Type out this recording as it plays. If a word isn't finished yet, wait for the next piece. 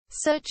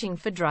Searching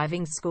for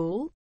driving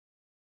school?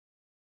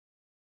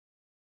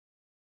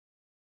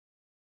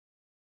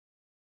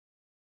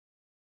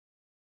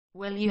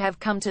 Well, you have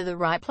come to the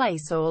right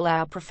place. All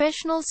our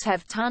professionals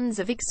have tons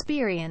of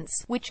experience,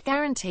 which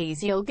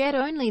guarantees you'll get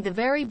only the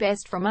very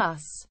best from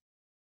us.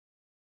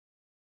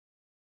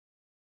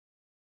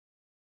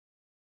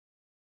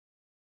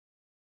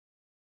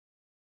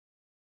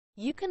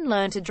 You can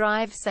learn to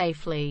drive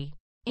safely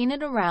in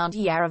and around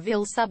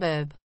Yarraville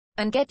suburb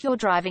and get your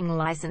driving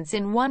license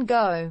in one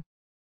go.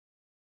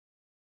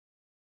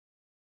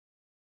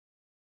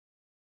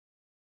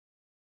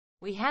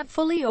 We have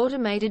fully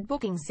automated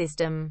booking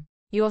system.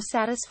 Your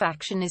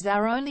satisfaction is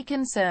our only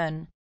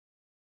concern.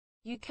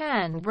 You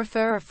can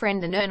refer a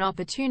friend and earn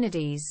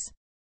opportunities.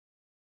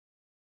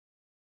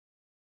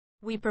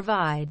 We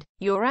provide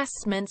your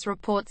assessments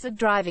reports of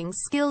driving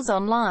skills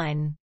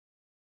online.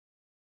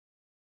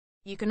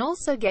 You can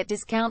also get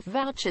discount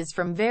vouchers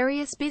from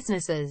various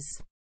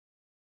businesses.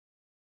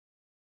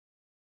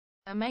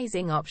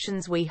 Amazing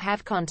options we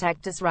have.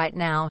 Contact us right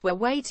now. We're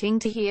waiting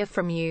to hear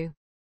from you.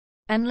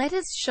 And let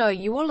us show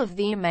you all of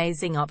the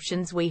amazing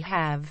options we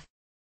have.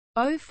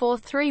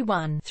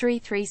 0431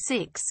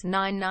 336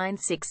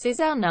 996 is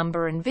our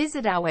number, and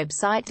visit our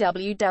website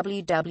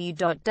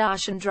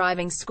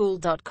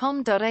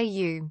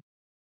www.darshandrivingschool.com.au.